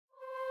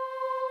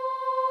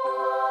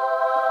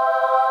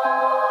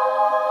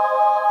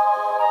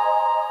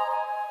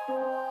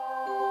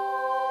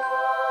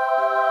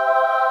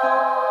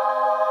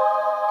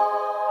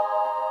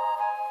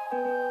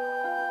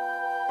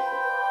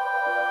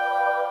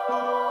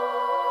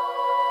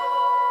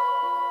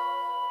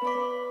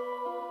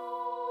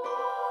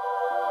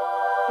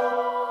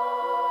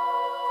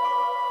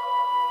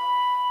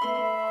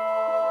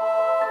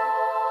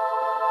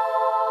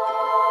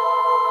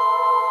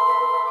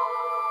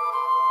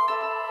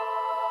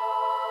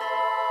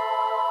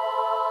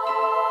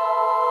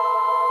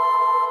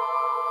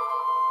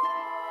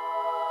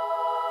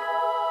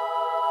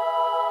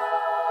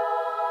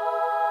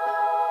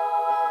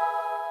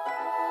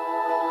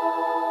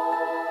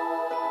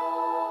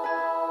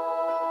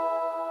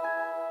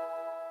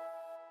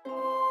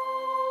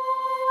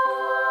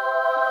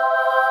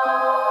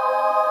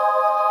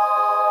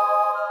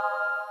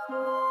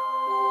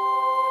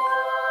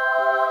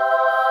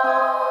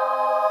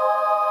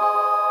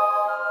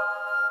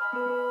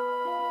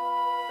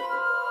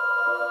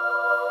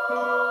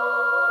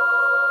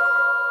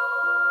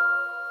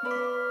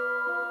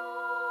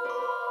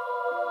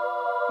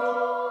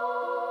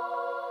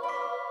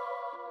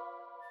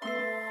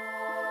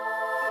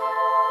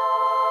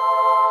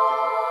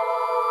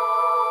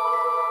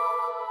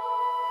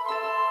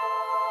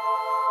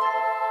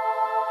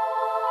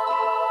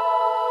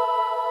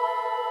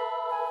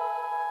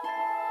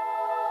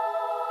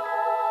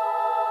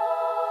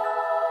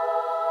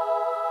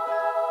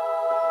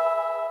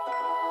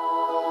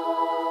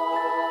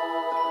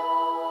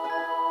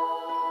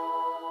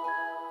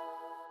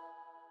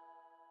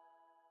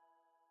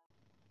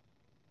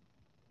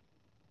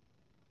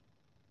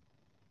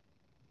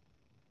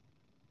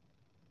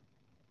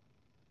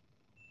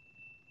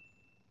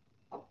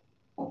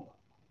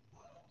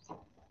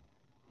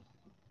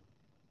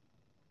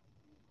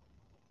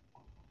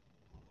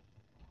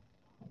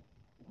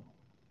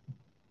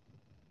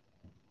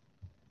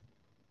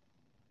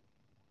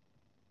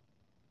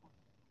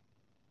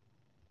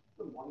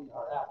morning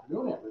or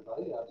afternoon,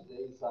 everybody.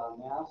 Today's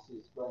Mass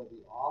is going to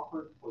be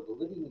offered for the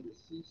living and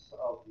deceased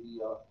of the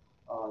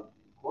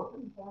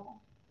Gorgon family?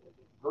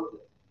 Gorgon.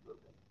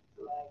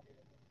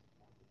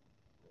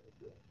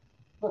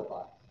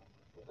 Goodbye.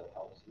 If that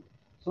helps you.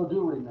 So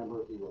do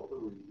remember, if you will,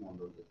 to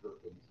remember the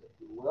Gorgons, if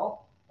you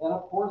will. And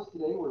of course,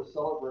 today we're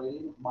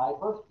celebrating my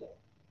birthday.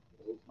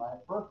 Today's my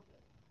birthday.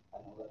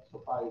 I know that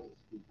surprises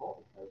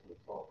people because we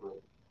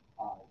celebrate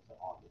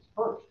August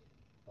 1st.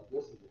 But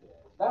this is the day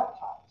I was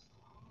baptized.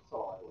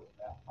 So I was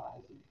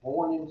baptized and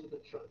born into the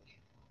church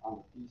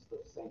on the feast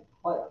of St.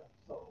 Clare.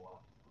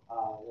 So,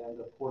 and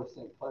of course,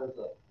 St. Clare's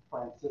a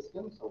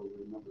Franciscan, so we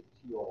remember the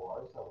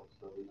TORs that were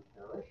serving the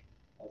parish.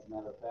 As a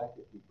matter of fact,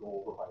 if you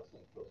go over by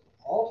St.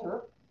 Joseph's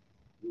altar,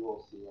 you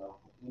will see an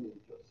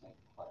image of St.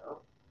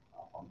 Clare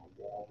on the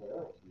wall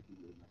there, as we do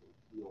remember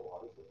the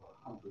TORs of our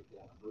 100th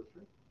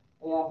anniversary.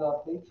 And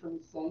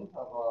patron saint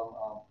of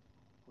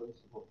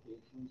place of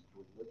vocations to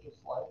religious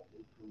life,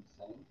 patron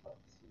saint of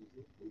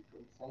Caesar,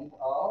 patron saint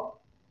of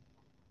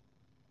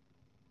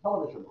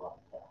television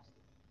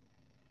broadcasting.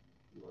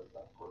 She was,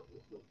 of course,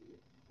 this was the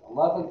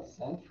 11th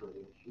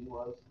century, and she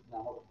was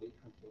now the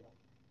patron saint of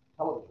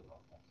television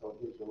broadcasting. So it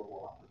gives you a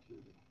little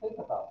opportunity to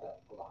think about that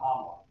for the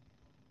homily.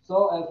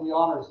 So as we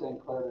honor St.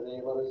 Clare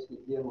today, let us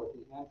begin with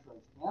the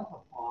entrance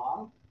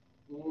antiphon.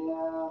 And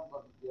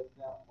let me get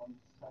that 1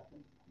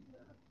 second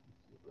here. Let's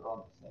see if we're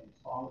on the same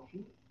song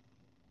sheet.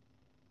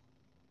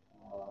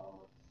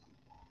 Let's see.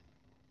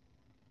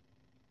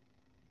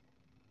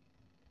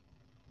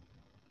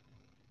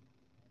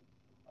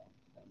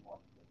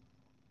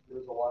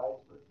 Here's a wise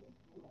virgin.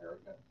 Very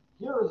good.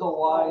 Here is a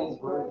wise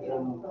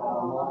virgin from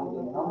among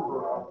the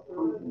number of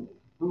prudent,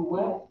 who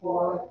went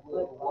forth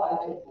with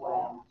lighted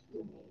lamp to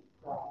meet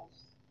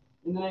Christ.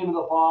 In the name of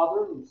the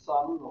Father, and the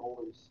Son, and the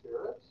Holy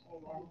Spirit.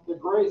 Amen. The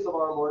grace of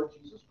our Lord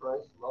Jesus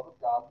Christ, the love of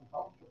God, and the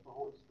fellowship of the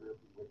Holy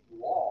Spirit be with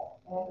you all.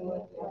 And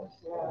with your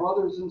spirit.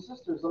 Brothers and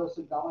sisters, let us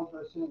acknowledge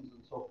our sins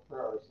and so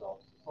prepare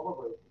ourselves to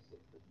celebrate the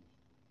sacred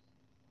mysteries.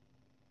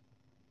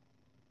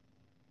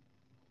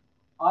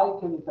 I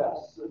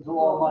confess to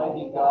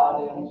Almighty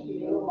God and to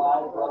you,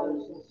 my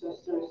brothers and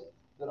sisters,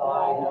 that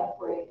I have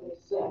greatly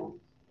sinned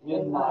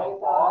in my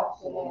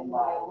thoughts and in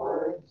my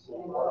words,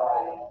 and what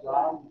I have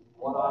done, and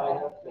what I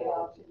have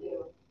failed to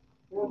do.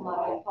 Through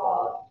my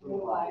fault,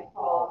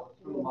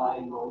 through my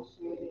most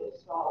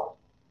grievous fault.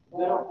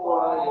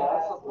 Therefore I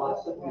ask the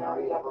Blessed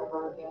Mary, ever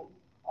Virgin,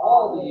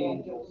 all the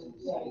angels and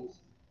saints,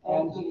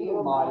 and to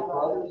you, my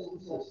brothers and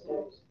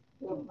sisters,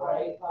 to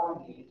pray for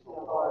me to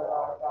the Lord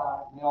our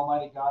God. May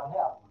Almighty God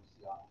have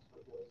mercy on us,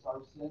 forgive us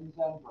our sins,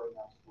 and bring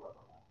us to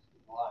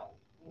everlasting life.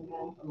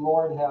 Amen.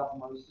 Lord, have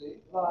mercy.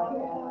 Lord,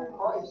 have mercy.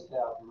 Christ,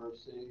 have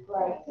mercy.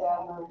 Christ,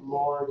 have mercy.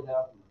 Lord,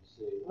 have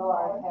mercy.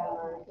 Lord, have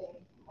mercy.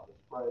 Let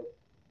us pray.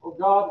 O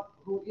God,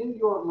 who in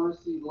your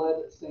mercy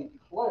led St.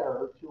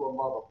 Clare to a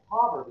love of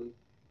poverty,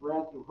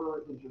 grant through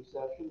her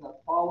intercession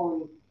that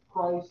following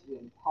Christ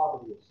in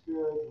poverty of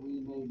spirit, we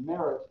may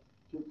merit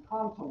to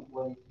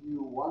contemplate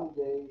you one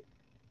day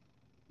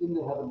in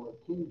the heavenly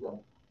kingdom.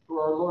 Through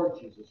our Lord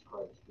Jesus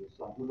Christ, your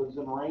Son, who lives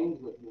and reigns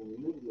with you in the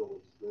unity of the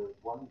Holy Spirit,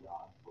 one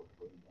God,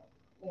 forever and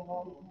ever.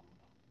 Amen.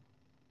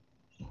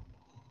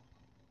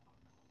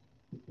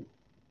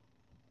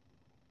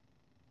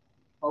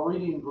 A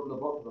reading from the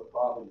book of the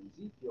prophet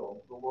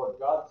Ezekiel. The Lord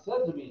God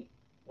said to me,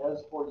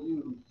 as for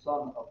you,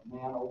 son of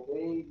man,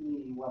 obey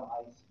me when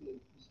I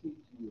speak to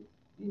you.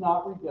 Be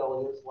not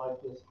rebellious like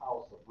this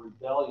house of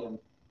rebellion,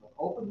 but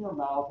open your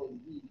mouth and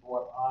eat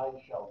what I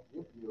shall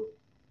give you.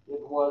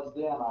 It was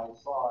then I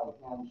saw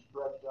a hand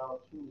stretched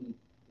out to me,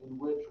 in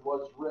which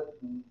was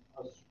written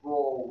a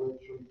scroll,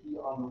 which he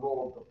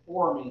unrolled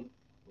before me.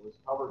 It was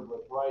covered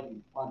with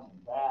writing front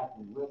and back,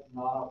 and written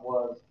on it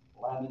was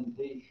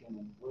lamentation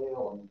and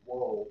wail and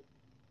woe.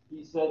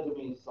 He said to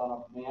me, Son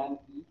of man,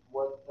 eat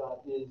what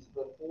is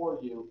before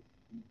you.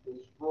 Eat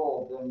this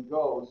scroll, then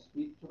go,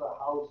 speak to the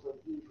house of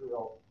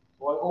Israel.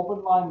 So I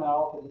opened my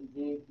mouth, and he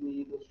gave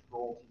me the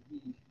scroll to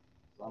eat.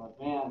 Son of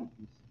man,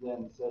 he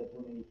then said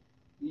to me,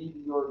 feed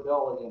your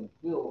belly and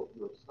fill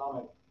your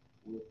stomach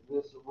with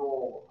this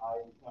roll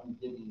I am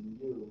giving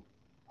you.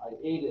 I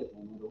ate it,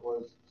 and it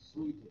was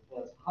sweet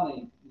as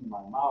honey in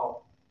my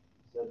mouth.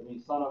 He said to me,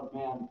 Son of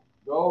man,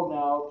 go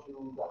now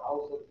to the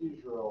house of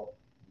Israel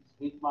and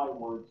speak my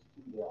words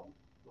to them.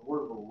 The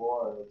word of the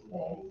Lord.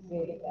 Thanks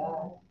be to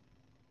God.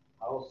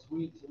 How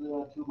sweet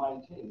to my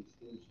taste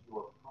is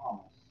your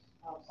promise.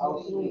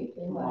 How sweet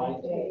to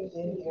my taste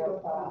is your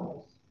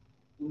promise.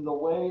 In the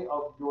way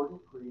of your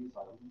decrees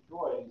I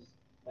rejoice,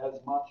 as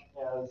much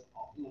as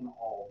in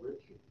all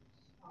riches.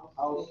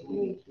 How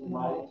sweet to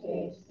my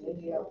taste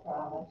is your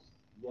promise.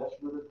 Yes,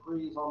 your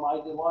decrees are my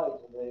delight,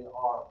 and they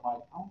are my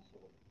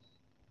counselors.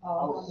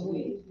 How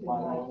sweet to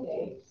my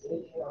taste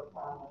is your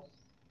promise.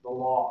 The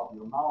law of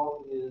your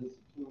mouth is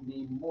to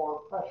me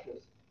more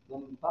precious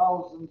than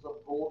thousands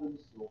of gold and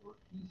silver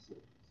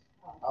pieces.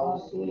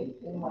 How sweet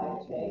to my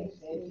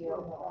taste is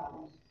your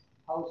promise.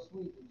 How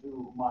sweet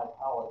to my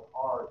palate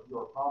are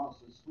your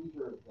promises,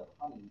 sweeter than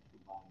honey to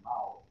my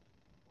mouth.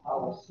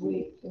 How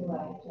sweet to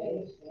my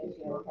taste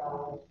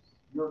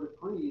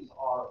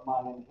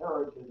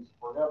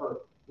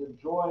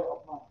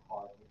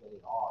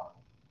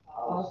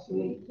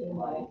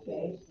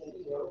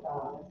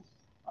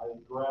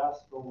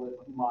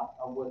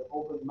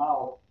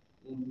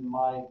in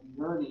my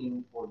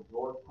yearning for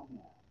your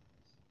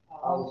commands.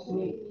 How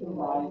sweet to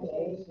my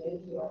taste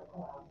is your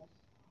promise.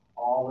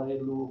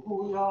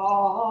 Alleluia,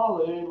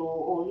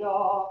 alleluia,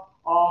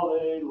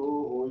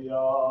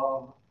 alleluia.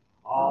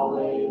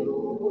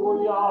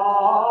 Alleluia,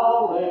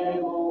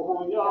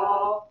 alleluia,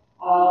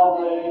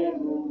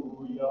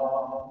 alleluia.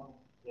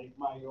 Take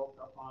my yoke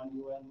upon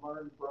you and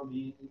learn from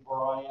me,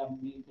 for I am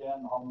meek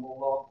and humble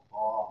of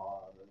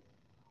heart.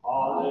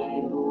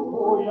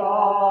 Alleluia,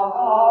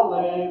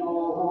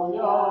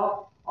 alleluia,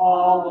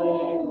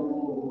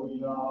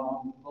 alleluia.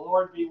 The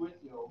Lord be with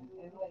you.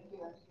 And with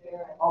your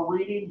spirit. A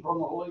reading from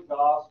the Holy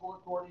Gospel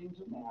according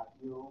to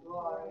Matthew.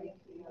 Glory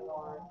to you,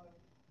 Lord.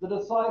 The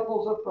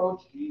disciples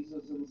approached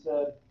Jesus and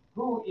said,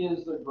 "Who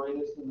is the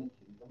greatest in the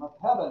kingdom of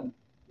heaven?"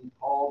 He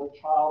called a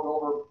child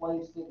over,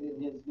 placed it in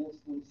his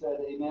midst, and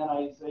said, "Amen,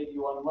 I say to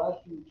you,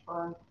 unless you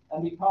turn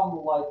and become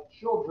like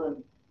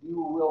children,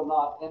 you will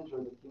not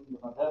enter the kingdom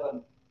of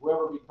heaven.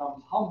 Whoever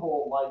becomes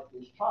humble like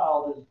this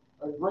child is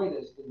the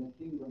greatest in the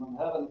kingdom of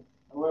heaven.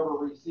 And whoever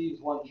receives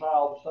one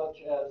child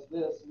such as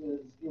this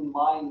is in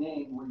my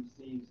name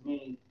receives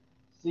me.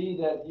 See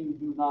that you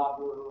do not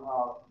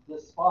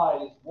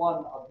despise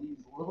one of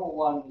these little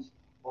ones,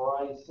 for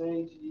I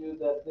say to you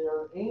that there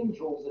are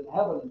angels in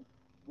heaven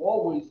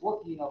always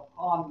looking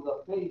upon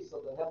the face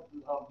of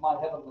my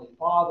heavenly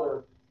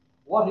Father.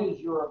 What is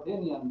your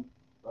opinion?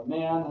 The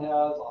man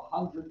has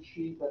 100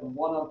 sheep, and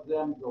one of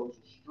them goes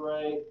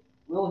astray.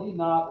 Will he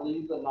not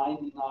leave the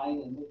 99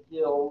 in the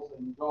hills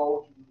and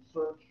go to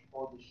search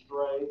for the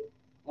stray?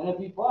 And if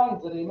he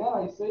finds it, amen,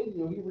 I say to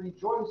you, he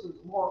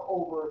rejoices more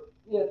over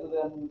it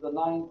than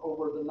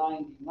over the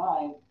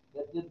 99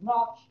 that did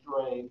not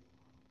stray.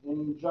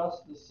 In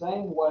just the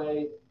same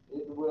way,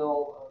 it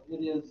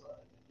is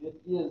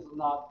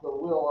not the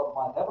will of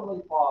my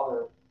heavenly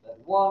Father that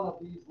one of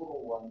these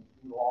little ones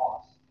be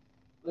lost.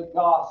 The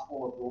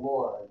gospel of the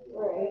Lord.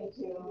 Praise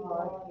to you,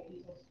 Lord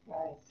Jesus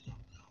Christ.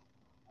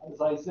 As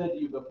I said to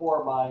you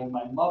before, my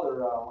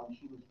mother, when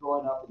she was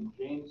growing up in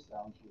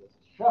Jamestown, she was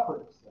a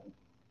shepherdess, and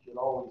she'd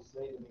always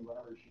say to me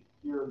whenever she'd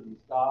hear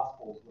these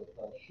gospels with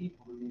sheep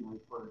being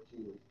referred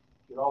to,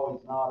 she'd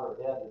always nod her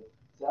head and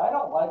say, "I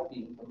don't like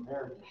being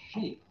compared to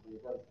sheep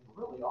because they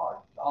really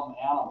are dumb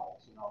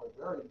animals. You know, they're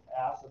very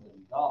passive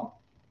and dumb."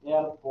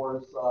 And of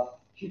course,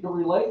 she could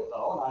relate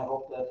though, and I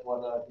hope that's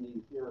what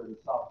we here in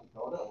South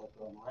Dakota with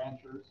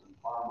ranchers and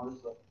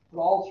farmers could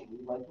also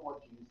relate to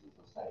what Jesus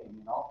is saying.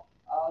 You know.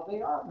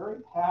 They are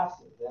very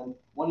passive, and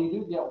when you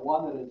do get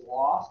one that is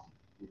lost,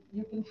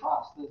 you can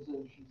trust. As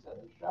she said,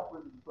 the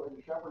shepherdess,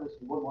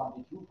 you wouldn't want to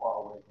be too far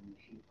away from the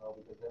sheep, though,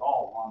 because they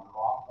all wander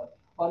off.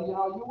 But you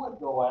know, you would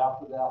go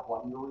after that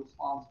one. You're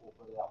responsible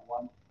for that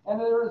one, and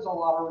there is a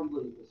lot of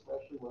relief,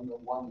 especially when the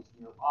one is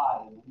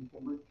nearby, and you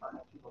can return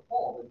it to the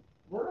fold. And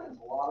there is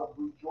a lot of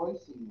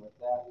rejoicing with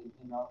that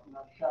in a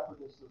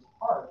shepherdess's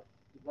heart,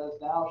 because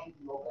now she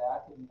can go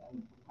back and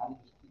kind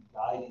of just keep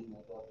guiding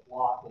the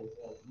flock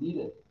as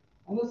needed.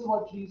 And this is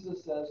what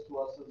Jesus says to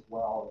us as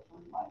well, to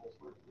remind us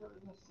we're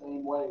in the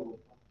same way with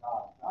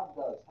God.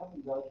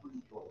 Heaven does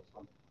rejoice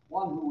when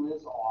one who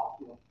is off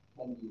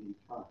can be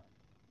returned.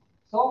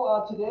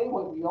 So today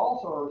what we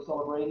also are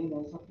celebrating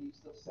is the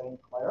Feast of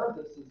St. Clare.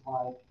 This is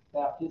my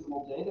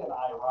baptismal date, and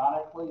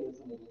ironically,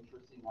 isn't it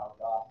interesting how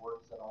God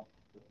works that on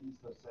the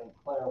Feast of St.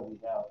 Clare we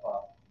have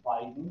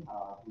Biden,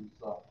 who's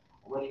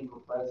running for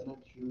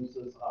president,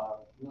 chooses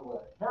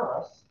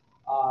Harris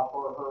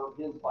for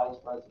his vice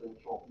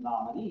presidential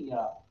nominee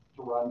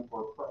to run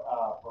for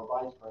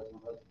vice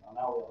president.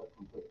 Now we have a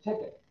complete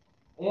ticket.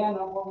 And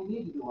what we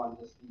need to do on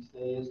this feast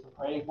day is to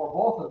pray for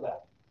both of them.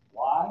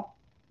 Why?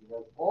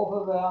 Because both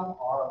of them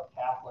are of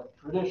Catholic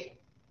tradition.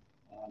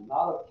 And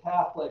not of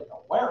Catholic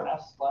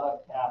awareness, but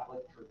of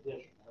Catholic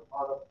tradition. They're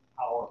part of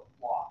our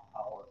flock,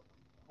 our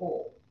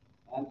fold.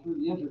 And through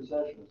the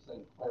intercession of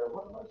St. Clare,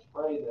 let's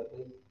pray that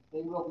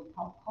they will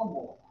become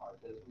humble of heart,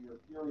 as we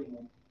are hearing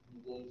in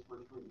today's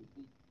first reading,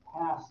 be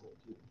passive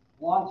to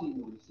wanting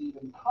to receive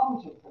and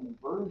come to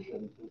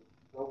conversion to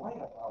the way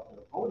of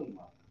their voting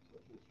records,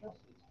 which is just,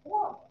 it's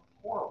horrible.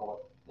 It's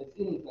horrible. It's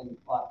anything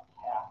but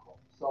Catholic.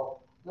 So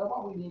then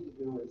what we need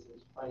to do is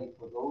pray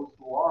for those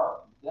who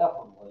are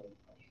definitely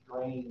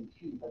straying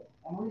sheep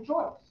and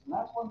rejoice. And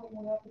that's one thing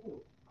we have to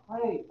do.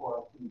 Pray for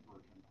a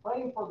conversion.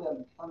 Pray for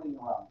them turning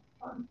around,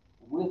 turn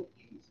with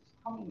Jesus,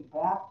 coming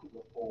back to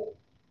the fold,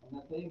 and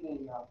that they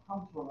may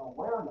come to an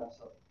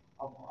awareness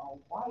of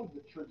why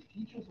the church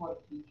teaches what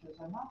it teaches,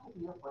 and not to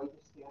be afraid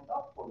to stand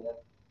up for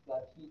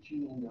that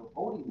teaching in their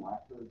voting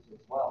records as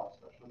well,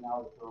 especially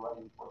now that they're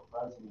running for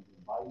president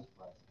and vice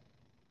president.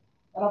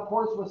 And of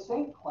course, with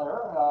St.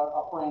 Clare,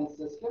 a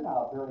Franciscan,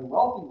 a very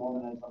wealthy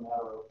woman, as a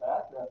matter of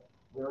fact,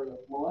 very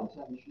affluent,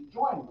 and she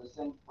joined with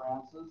St.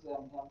 Francis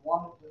and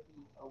wanted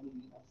to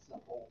lead a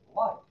simple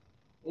life.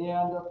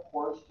 And of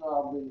course,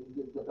 we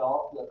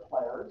developed the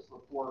Clares, the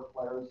 4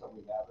 Clares that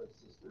we have as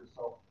sisters.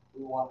 So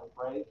we want to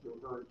pray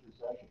through her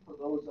intercession for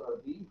those that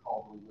are being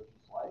called to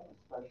religious life,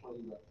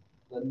 especially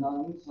the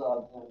nuns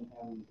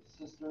and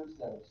sisters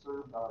that have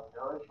served our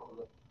parish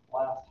over the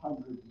last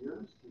 100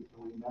 years, to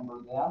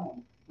remember them,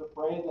 and to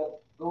pray that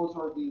those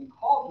who are being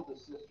called to the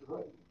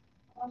sisterhood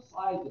put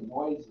aside the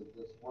noise of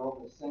this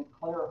world, as St.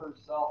 Clare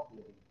herself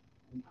did,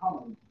 and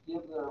come and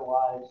give their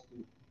lives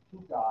to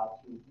God,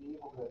 to be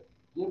able to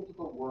give to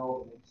the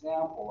world an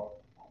example of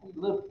what we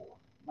live for,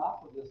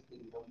 not for this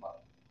kingdom,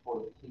 but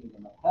for the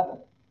kingdom of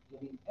heaven,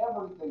 giving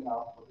everything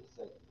up for the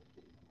sake of the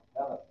kingdom of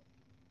heaven.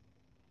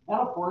 And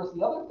of course,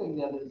 the other thing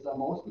that is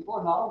most people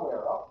are not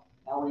aware of,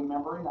 now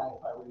remembering,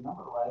 if I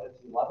remember right,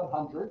 it's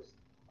 1100s,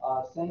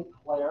 St.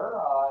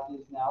 Clare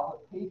is now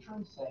the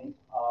patron saint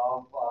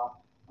of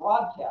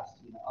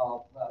broadcasting,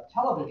 of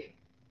television,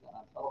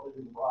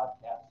 television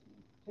broadcasting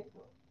in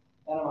particular.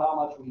 And of how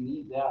much we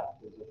need that,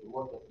 because if you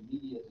look at the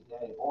media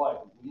today, boy,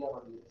 we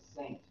ever need a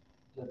saint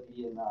to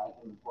be in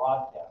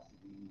broadcasting,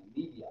 in the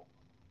media.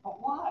 But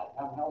why?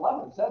 In the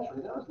 11th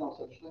century, there was no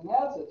such thing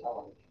as a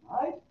television,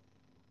 right?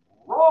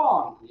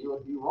 Wrong. You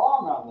would be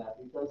wrong on that,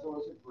 because it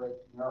was a great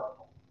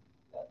miracle.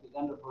 At the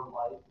end of her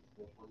life,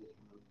 especially as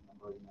we're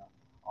remembering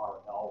our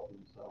health,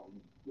 and so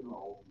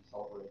funeral will be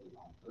celebrated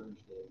on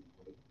Thursday.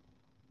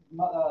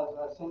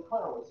 St.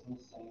 Clare was in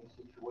the same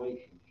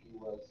situation. She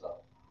was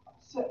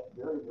sick,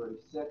 very, very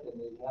sick, and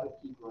they had to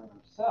keep her in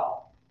her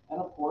cell. And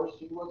of course,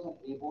 she wasn't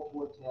able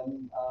to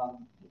attend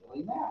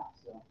daily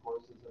Mass. And of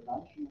course, as a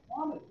nun, she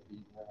wanted to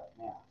be there at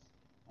Mass.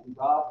 And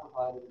God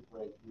provided a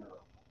great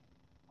miracle.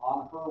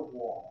 On her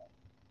wall,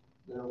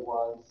 there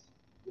was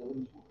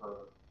given to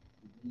her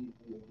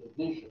the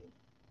vision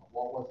of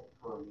what was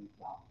occurring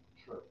down in the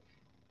church.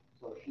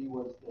 So she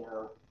was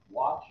there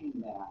watching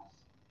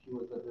Mass. She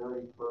was the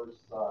very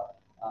first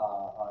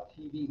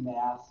TV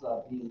Mass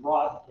being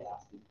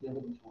broadcasted,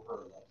 given to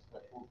her, that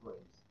special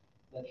grace,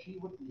 that she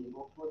would be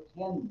able to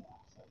attend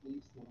Mass, at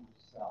least in her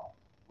cell,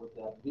 with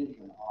that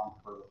vision on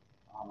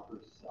her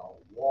cell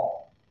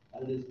wall.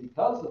 And it is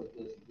because of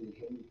this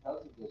vision,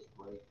 because of this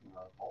great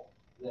miracle,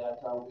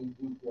 that we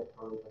do give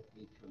her the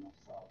patroness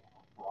of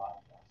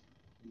broadcasting,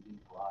 TV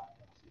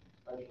broadcasting,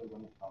 especially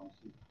when it comes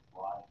to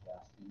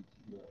broadcasting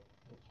to the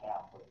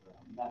Catholic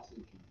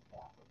message in the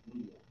Catholic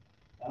media.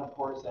 And of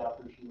course,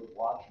 after she would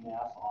watch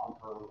Mass on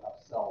her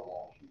cell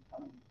wall, she'd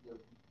come and give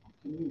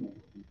communion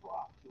would be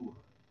brought to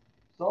her.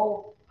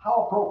 So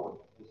how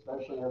appropriate,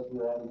 especially as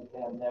we're having a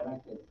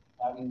pandemic and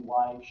having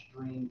live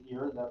stream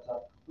here, that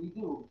we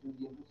do, through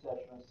the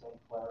intercession of St.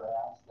 Clare,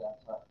 ask that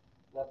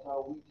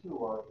we too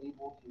are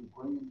able to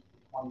bring into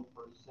the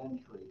 21st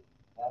century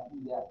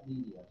that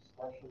media,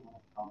 especially when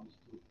it comes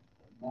to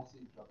the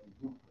message of the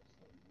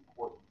Eucharist and the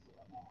importance of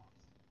the Mass.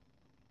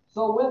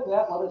 So with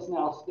that, let us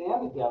now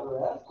stand together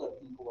as the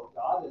people of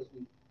God, as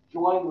we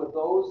join with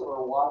those that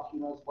are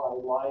watching us by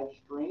live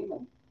stream,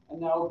 and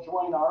now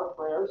join our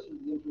prayers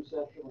through the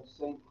intercession of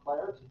St.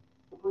 Clare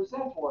to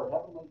present to our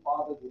Heavenly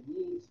Father the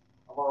needs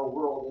of our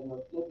world, and to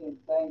give Him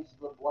thanks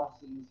for the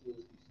blessings He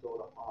has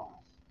bestowed upon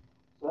us.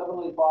 So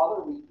Heavenly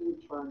Father, we do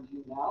turn to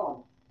You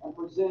now and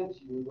present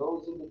to You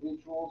those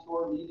individuals who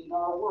are leading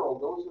our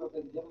world, those who have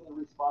been given the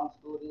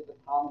responsibility of the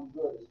common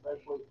good,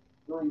 especially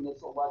during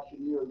this election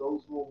year,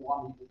 those who are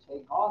wanting to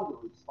take on the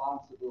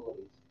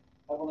responsibilities.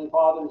 Heavenly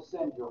Father,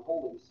 send Your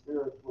Holy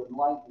Spirit to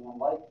enlighten them,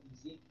 like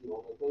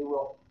Ezekiel, that they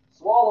will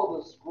swallow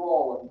the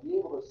scroll and be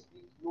able to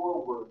speak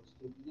Your words,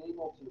 to be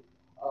able to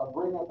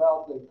bring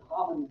about the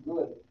common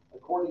good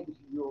according to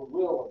Your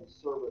will and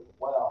serve it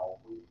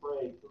well. We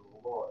pray to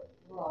the Lord.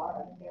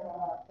 Lord, hear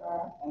our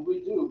prayer. And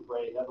we do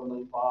pray,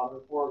 Heavenly Father,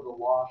 for the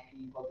lost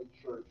sheep of the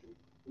church.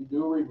 We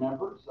do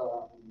remember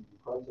the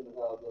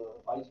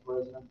Vice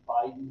President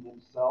Biden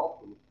himself,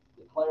 who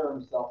declared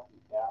himself to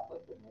be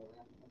Catholic, and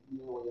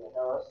Amelia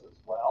Harris as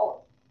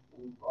well,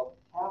 and of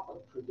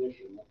Catholic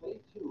tradition, that they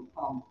too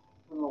come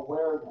to an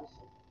awareness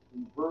of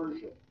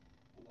conversion,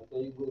 and that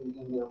they will,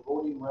 in their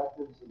voting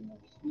records and their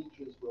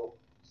speeches, will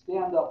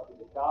stand up for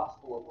the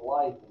gospel of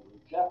life and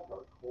reject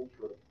our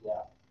culture of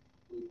death.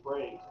 We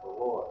praise the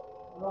Lord.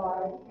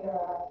 Lord, hear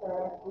our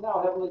prayer.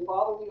 Now, Heavenly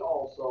Father, we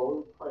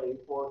also pray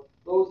for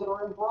those that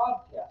are in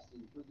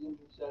broadcasting through the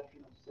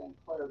intercession of St.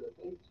 Clare, that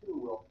they too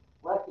will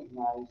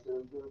recognize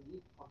their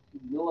need for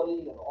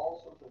humility, and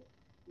also to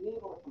be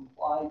able to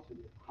comply to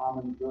the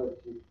common good,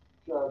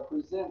 to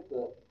present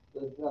the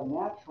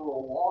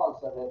natural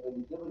laws that have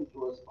been given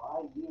to us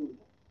by You,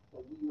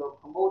 that we are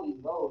promoting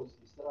those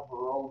instead of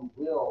our own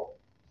will.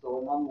 So,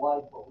 and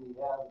unlike what we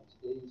have in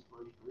today's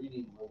first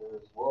reading, where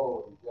there is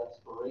woe and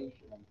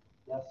desperation and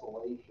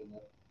desolation,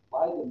 that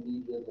by the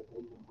media that they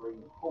can bring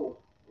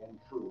hope and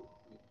truth.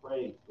 We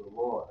praise the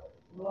Lord.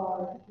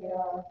 Lord, hear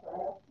our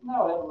prayer.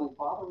 Now, Heavenly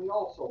Father, we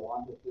also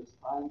want at this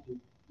time to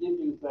give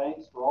You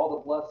thanks for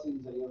all the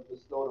blessings that You have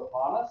bestowed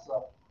upon us.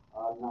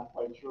 I'm not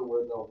quite sure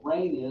where the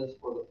rain is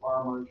for the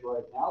farmers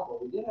right now,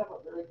 but we did have a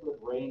very good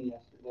rain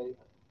yesterday.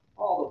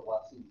 All the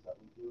blessings that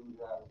we do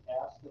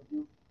ask of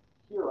You,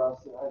 hear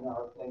us in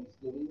our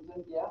thanksgivings,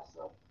 and yes,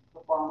 the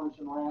farmers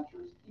and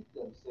ranchers, keep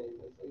them safe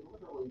as they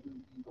literally do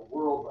feed the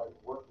world by the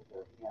work of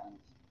their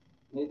hands.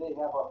 May they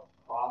have a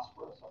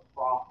prosperous, a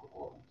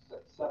profitable, and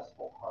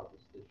successful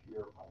harvest this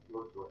year by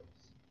Your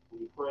grace.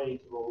 We pray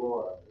to the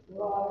Lord.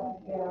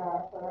 Lord, hear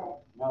our prayer.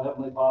 Now,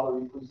 Heavenly Father,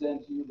 we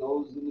present to You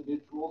those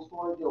individuals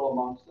for a deal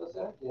amongst us,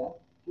 and again,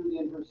 through the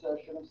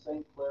intercession of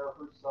St. Clare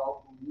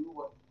herself, who knew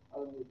what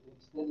the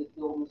extended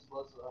illness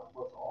was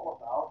all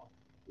about,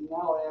 we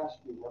now ask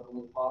you,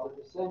 Heavenly Father,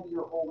 to send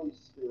your Holy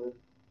Spirit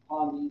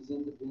upon these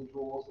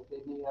individuals, that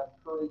they may have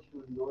courage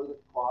to endure the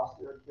cross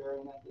they're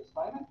carrying at this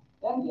time.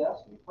 And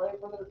yes, we pray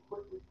for their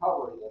quick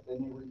recovery, that they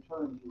may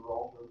return to your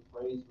altar of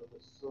praise with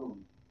us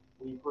soon.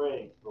 We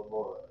pray to the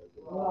Lord.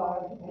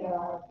 Lord, hear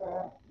our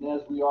prayer. And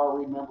as we are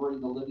remembering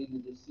the living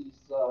and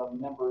deceased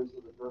members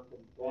of the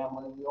Durkin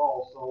family, we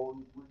also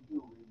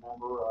do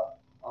remember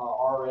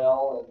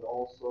RL, and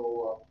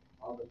also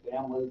the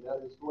family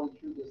that is going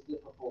through this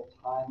difficult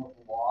time of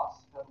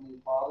loss. Heavenly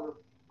Father,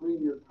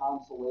 bring your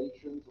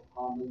consolations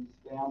upon these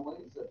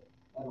families,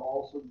 and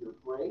also your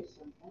grace.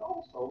 And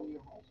also, we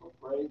also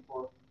pray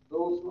for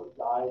those who have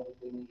died, that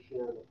they may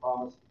share the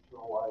promise of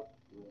eternal life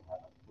in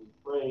heaven. We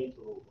pray to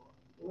the Lord.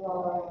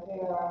 Lord,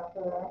 hear our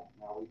prayer.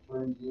 Now we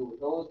turn to you with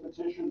those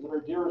petitions that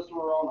are dearest to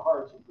our own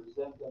hearts, and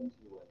present them to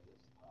you at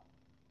this time.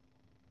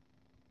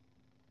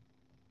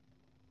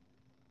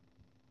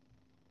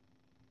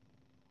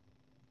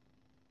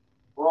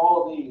 For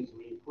all of these,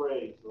 we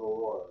pray to the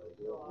Lord.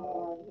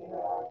 Lord,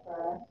 hear our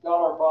prayer.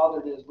 God our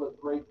Father, it is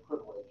with great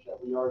privilege that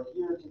we are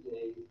here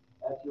today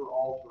at your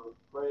altar of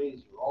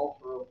praise, your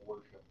altar of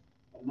worship,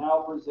 and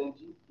now present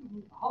you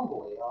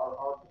humbly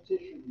our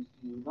petitions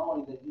to you,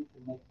 knowing that you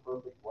can make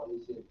perfect what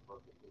is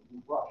imperfect, and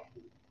you rush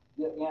to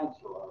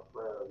answer our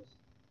prayers.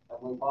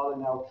 Heavenly Father,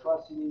 now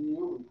trusting in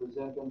you, we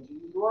present them to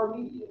you through our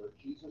mediator,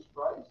 Jesus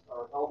Christ,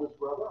 our eldest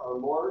brother, our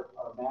Lord,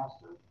 our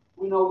Master,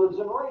 we know lives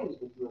and reigns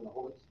with you in the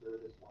Holy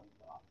Spirit as one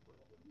God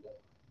forever and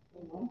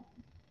ever. Amen.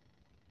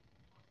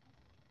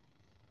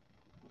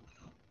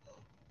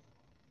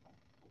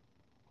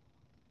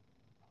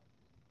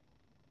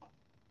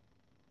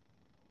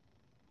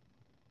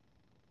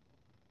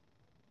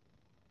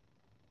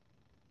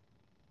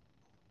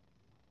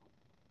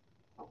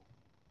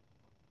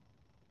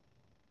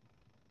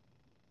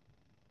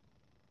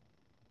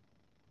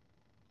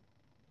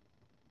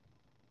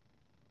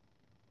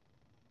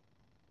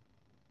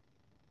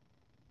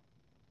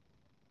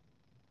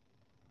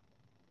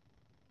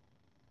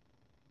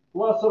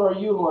 Blessed are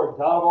you, Lord,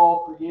 God of all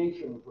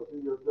creation, for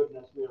through your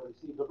goodness we have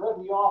received the bread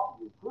we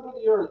offer you, fruit of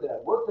the earth,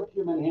 and work of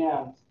human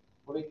hands,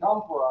 will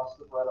become for us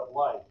the bread of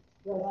life.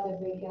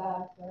 Blessed be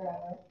God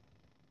forever.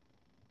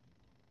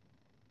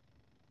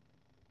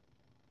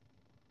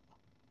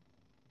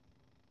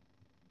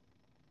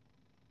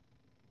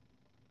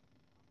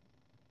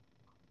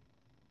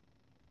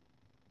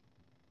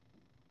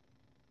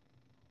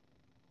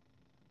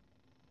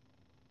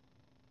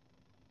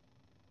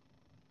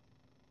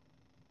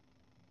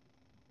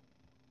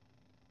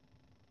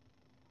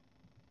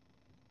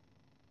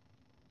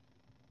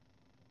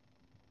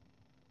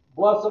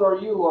 Blessed are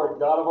you, Lord,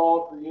 God of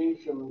all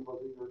creation, for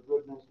through your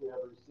goodness we have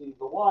received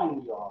the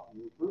wine we offer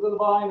you, fruit of the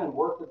vine and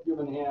work of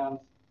human hands,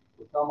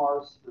 become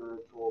our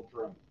spiritual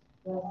drink.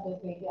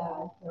 Blessed be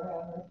God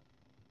forever.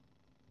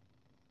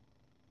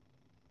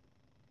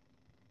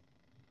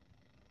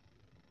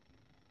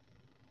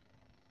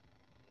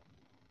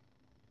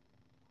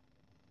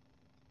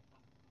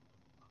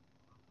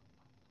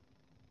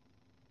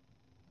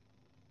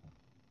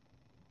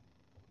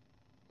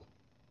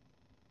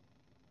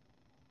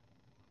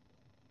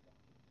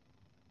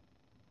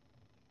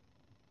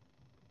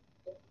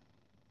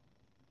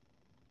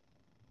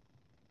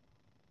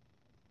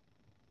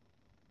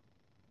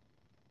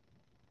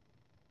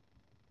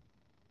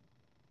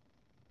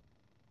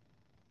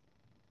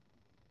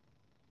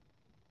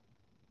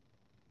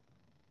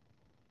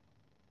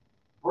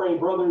 Pray,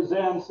 brothers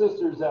and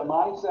sisters, that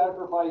my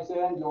sacrifice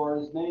and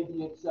yours may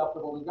be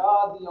acceptable to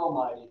God, the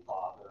Almighty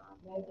Father.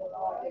 May the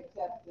Lord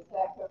accept the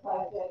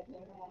sacrifice at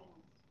your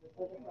hands,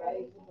 for the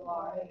praise and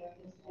glory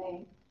of his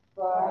name,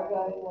 for our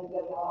good and the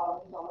good of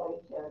all his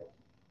holy church.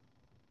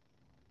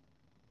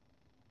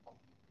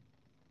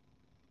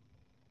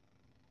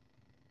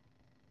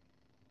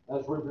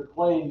 As we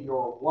proclaim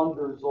your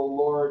wonders, O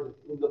Lord,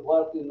 in the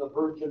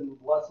Virgin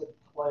Blessed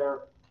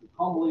Clare, we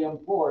humbly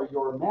implore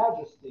your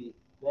majesty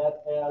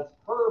that as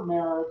her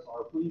merits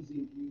are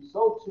pleasing to you,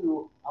 so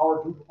too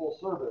our dutiful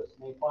service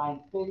may find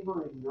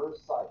favor in your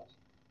sight,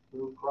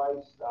 through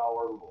Christ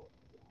our Lord.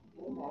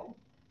 Amen.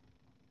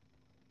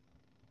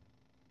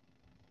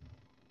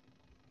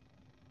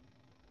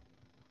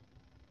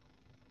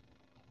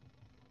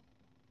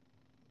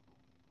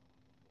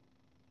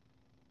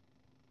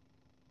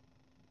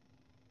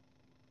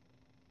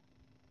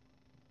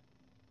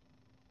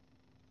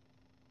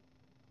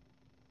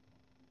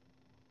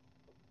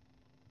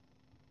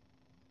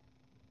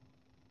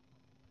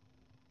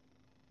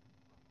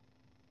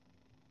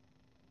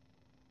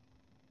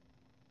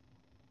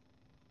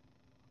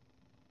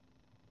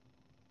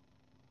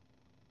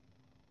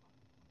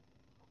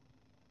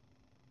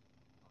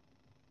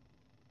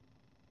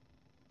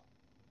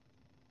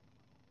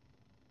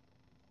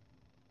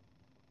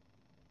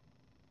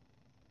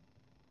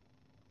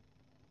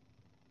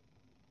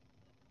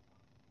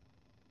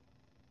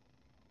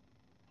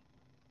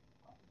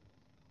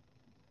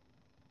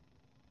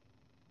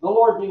 The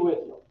Lord be with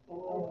you. And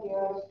with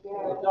your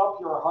spirit, Lift up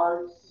your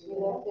hearts. we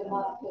lift them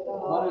up to the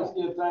Let Lord. us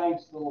give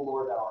thanks to the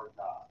Lord our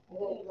God. It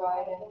is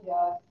right and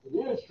just. It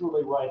is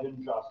truly right and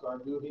just, our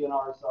duty and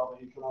our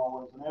salvation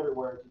always and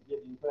everywhere to give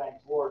you thanks,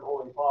 Lord,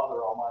 Holy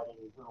Father, Almighty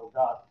and eternal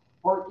God.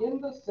 For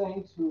in the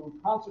saints who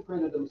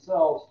consecrated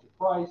themselves to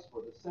Christ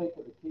for the sake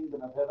of the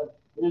kingdom of heaven,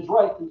 it is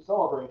right to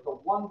celebrate the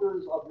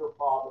wonders of your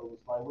providence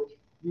by which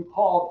you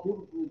called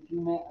human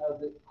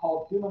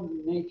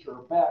nature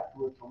back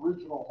to its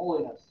original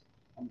holiness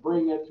and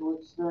bring it to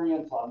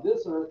experience on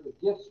this earth the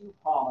gifts you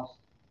promised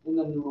in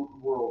the new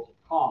world to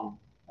come.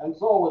 And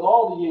so with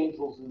all the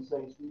angels and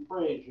saints we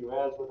praise you,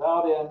 as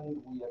without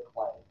end we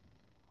acclaim.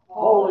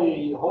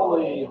 Holy,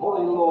 holy,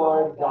 holy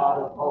Lord, God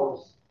of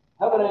hosts,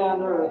 heaven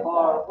and earth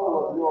are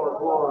full of your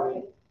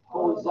glory.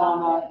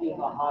 Hosanna in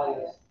the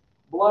highest.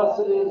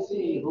 Blessed is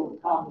he who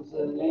comes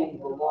in the name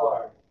of the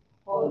Lord.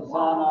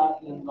 Hosanna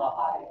in the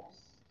highest.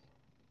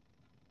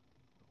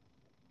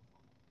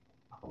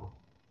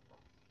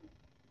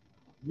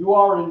 You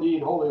are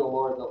indeed holy, O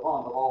Lord, the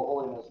fount of all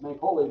holiness. Make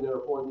holy,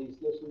 therefore, these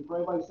gifts, we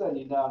pray, by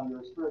sending down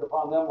your Spirit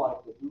upon them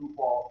like the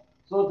dewfall,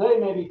 so that they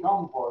may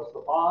become for us the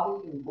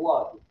body and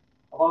blood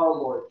of our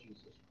Lord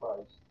Jesus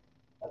Christ.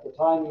 At the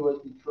time he was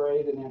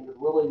betrayed and entered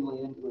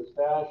willingly into his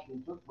passion,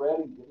 he took bread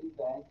and giving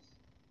thanks,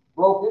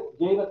 broke it,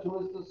 gave it to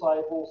his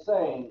disciples,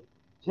 saying,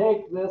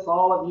 Take this,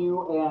 all of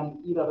you, and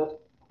eat of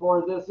it,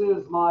 for this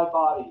is my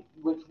body,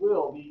 which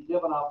will be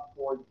given up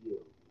for you.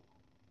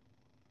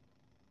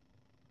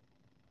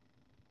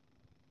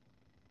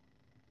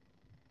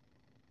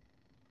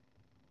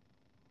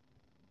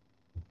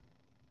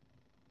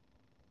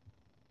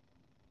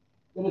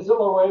 In a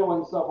similar way,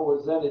 when supper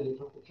was ended, he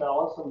took the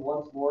chalice, and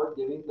once more,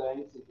 giving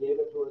thanks, he gave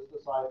it to his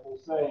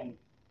disciples, saying,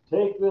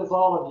 Take this,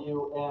 all of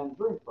you, and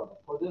drink from it,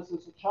 for this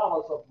is the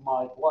chalice of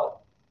my blood,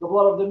 the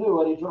blood of the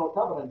new and eternal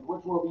covenant,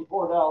 which will be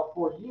poured out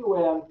for you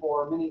and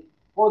for many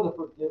for the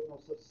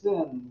forgiveness of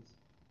sins.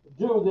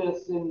 Do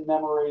this in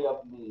memory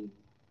of me.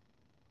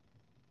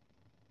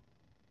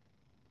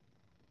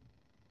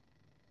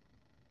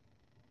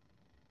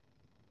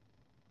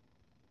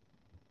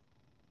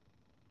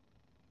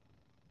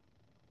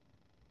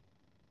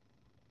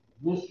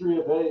 Mystery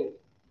of faith.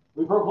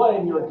 We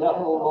proclaim your death,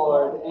 O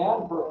Lord,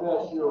 and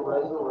profess your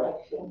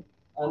resurrection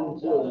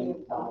until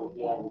you come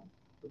again.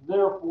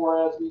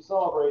 Therefore, as we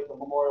celebrate the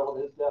memorial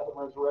of his death and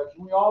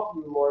resurrection, we offer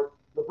you, Lord,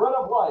 the bread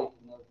of life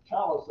and the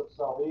chalice of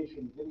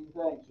salvation, giving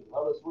thanks you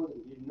let us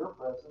worthy to be in your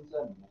presence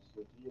and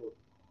minister to you.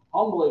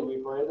 Humbly we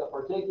pray that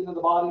partaking of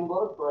the body and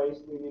blood of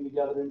Christ, we may be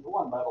gathered into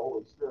one by the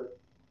Holy Spirit.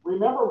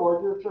 Remember,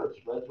 Lord, your church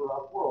spread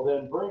throughout the world,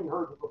 and bring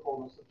her to the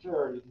fullness of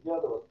charity,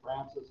 together with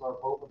Francis, our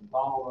Pope, and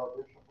Donald, our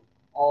Bishop,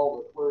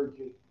 all the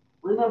clergy.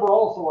 Remember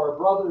also our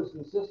brothers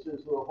and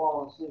sisters who have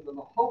fallen asleep in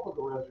the hope of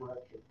the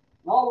resurrection,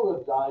 and all who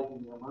have died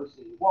in your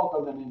mercy.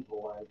 Welcome them into the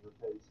light of your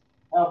face.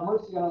 Have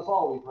mercy on us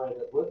all, we pray,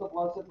 that with the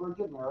Blessed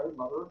Virgin Mary,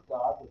 Mother of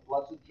God, with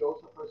blessed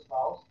Joseph, her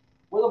spouse,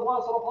 with the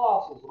blessed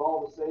apostles and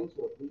all the saints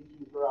who have pleased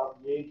you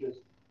throughout the ages,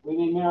 we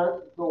may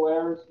merit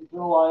co-heirs to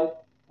eternal life,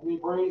 and we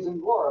praise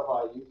and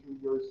glorify you through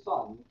your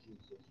Son,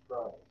 Jesus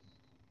Christ.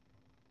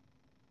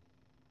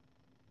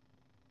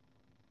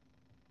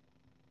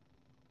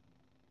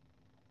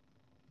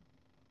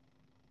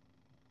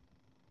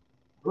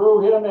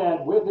 Through him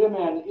and with him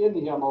and in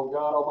him, O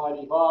God,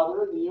 Almighty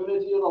Father, in the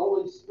unity of the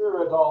Holy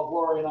Spirit, all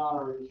glory and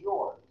honor is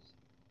yours,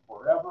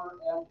 forever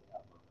and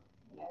ever.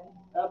 Amen.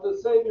 At the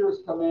Savior's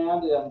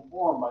command and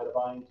formed by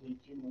divine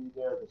teaching, we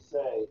dare to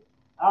say,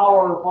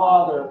 Our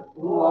Father,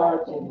 who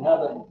art in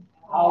heaven,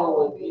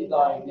 hallowed be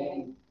thy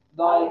name.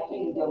 Thy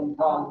kingdom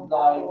come,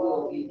 thy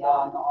will be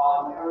done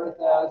on earth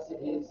as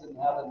it is in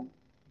heaven.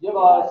 Give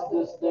us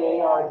this day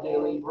our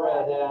daily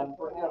bread, and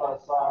forgive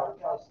us our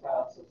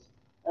trespasses,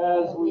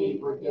 as we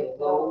forgive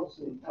those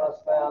who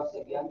trespass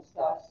against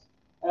us.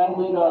 And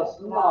lead us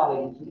not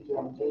into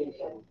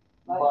temptation,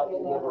 but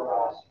deliver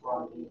us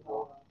from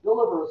evil.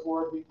 Deliver us,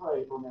 Lord, we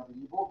pray, from every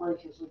evil.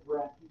 Graciously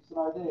grant peace in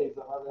our days,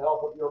 that by the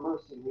help of your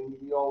mercy we may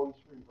be always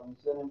free from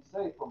sin and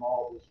safe from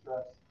all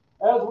distress,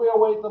 as we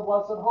await the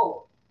blessed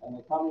hope and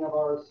the coming of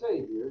our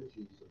Savior,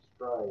 Jesus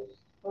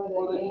Christ.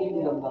 For the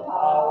kingdom, the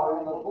power,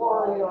 and the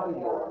glory are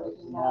yours,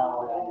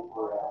 now and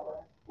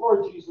forever.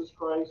 Lord Jesus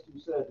Christ, who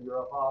said to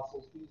your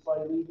apostles, Peace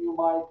I leave you,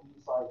 my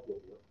peace I give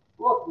you.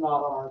 Look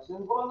not on our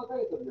sins, but on the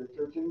faith of your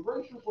church, and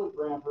graciously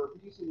grant her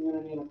peace and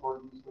unity in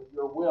accordance with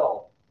your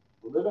will,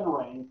 who live and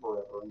reign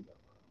forever and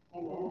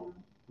ever. Amen.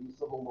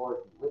 Peace of the Lord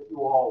be with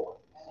you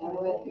always. And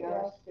with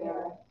your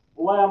spirit.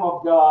 Lamb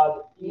of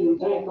God, you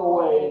take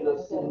away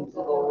the sins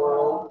of the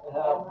world,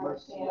 have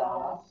mercy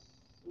on us.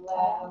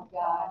 Lamb of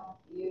God,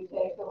 you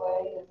take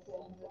away the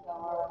sins of the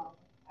world,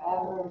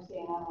 have mercy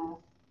on us.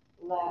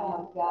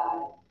 Lamb of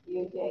God,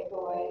 you take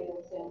away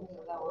the sins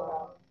of the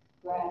world,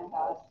 grant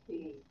us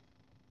peace.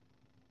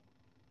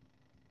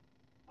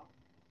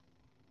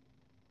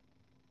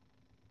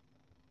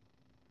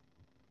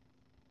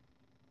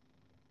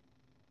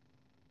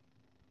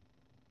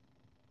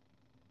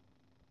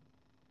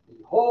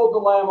 Behold the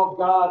Lamb of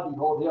God,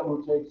 behold him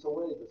who takes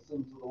away the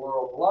sins of the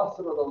world.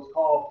 Blessed are those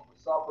called to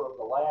the supper of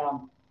the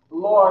Lamb.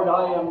 Lord,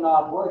 I am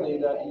not worthy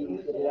that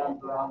you should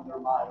enter under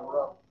my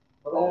roof,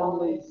 but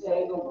only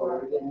say the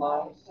word, and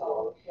my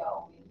soul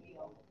shall be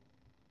healed.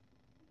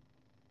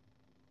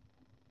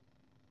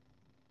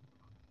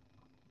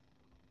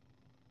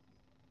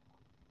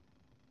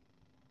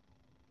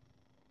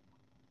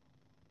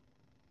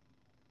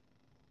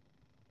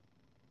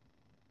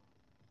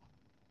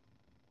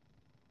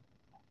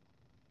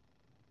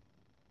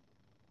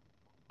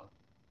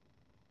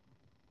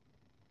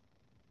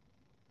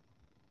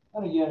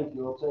 And again, if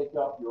you will take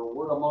up your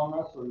word among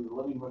us, or you're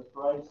living with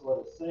Christ, let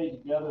us say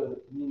together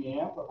the communion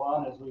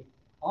antiphon as we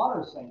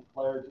honor St.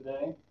 Clare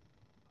today.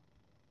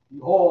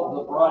 Behold,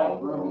 the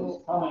bridegroom is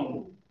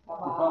coming, to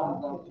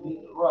come to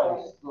meet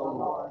Christ the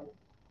Lord.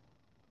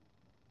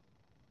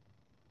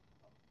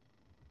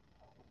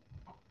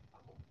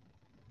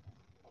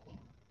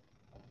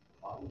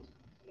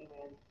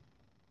 Amen.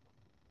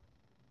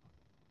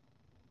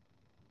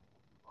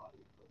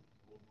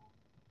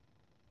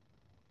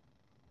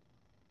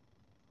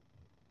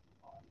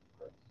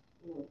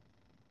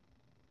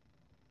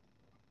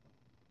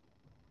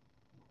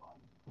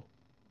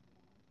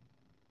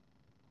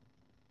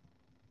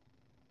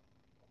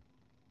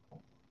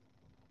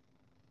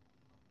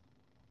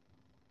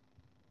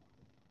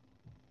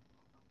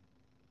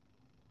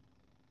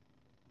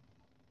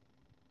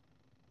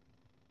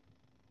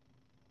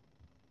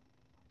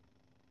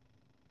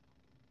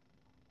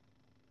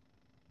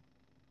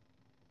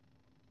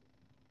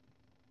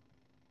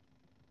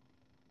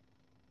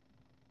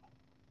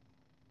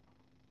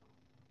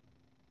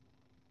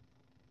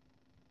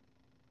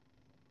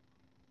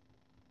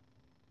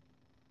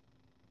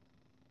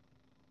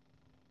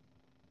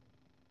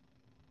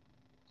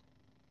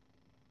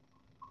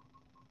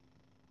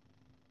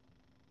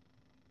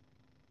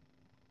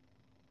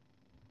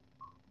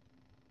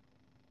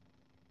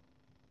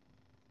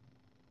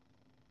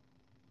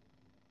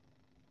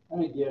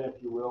 And again,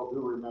 if you will,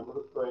 do remember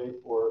to pray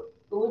for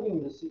the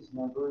living deceased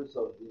members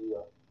of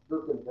the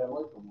Kirk and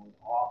family from whom we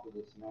offer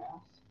this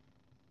Mass.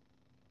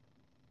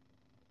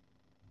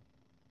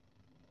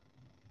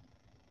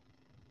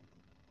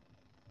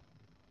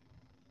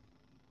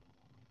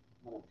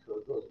 And I'm sure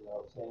it goes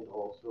without saying to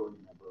also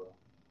remember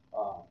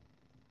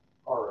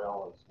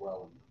RL as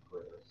well in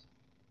your prayers.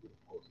 His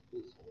whole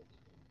family.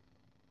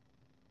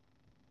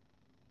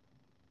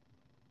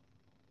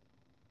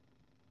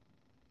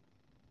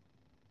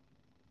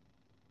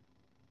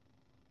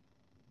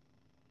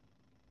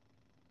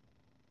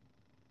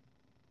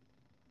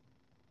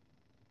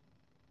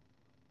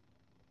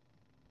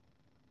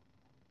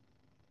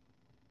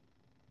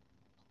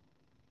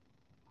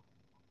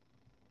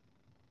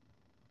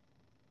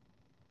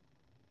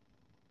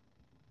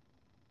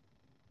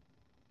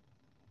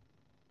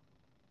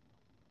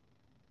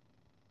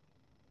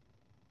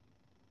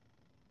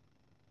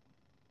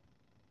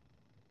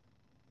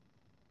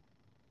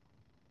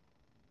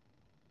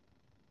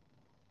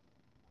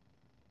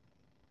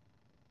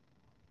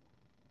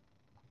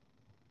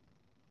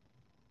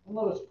 And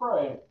let us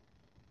pray.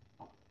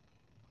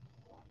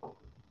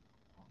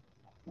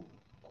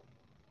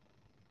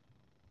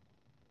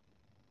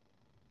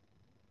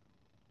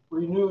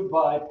 Renewed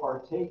by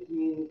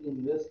partaking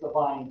in this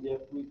divine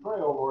gift, we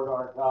pray, O Lord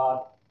our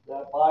God,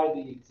 that by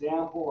the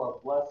example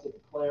of Blessed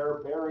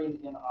Clare, bearing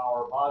in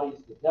our bodies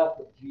the death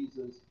of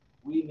Jesus,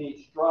 we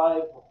may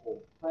strive to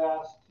hold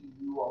fast to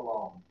you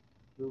alone,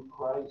 through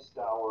Christ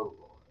our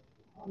Lord.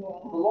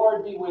 Amen. The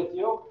Lord be with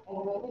you.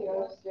 And with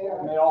your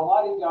spirit. May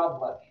Almighty God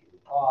bless you,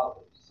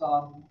 Father,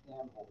 Son,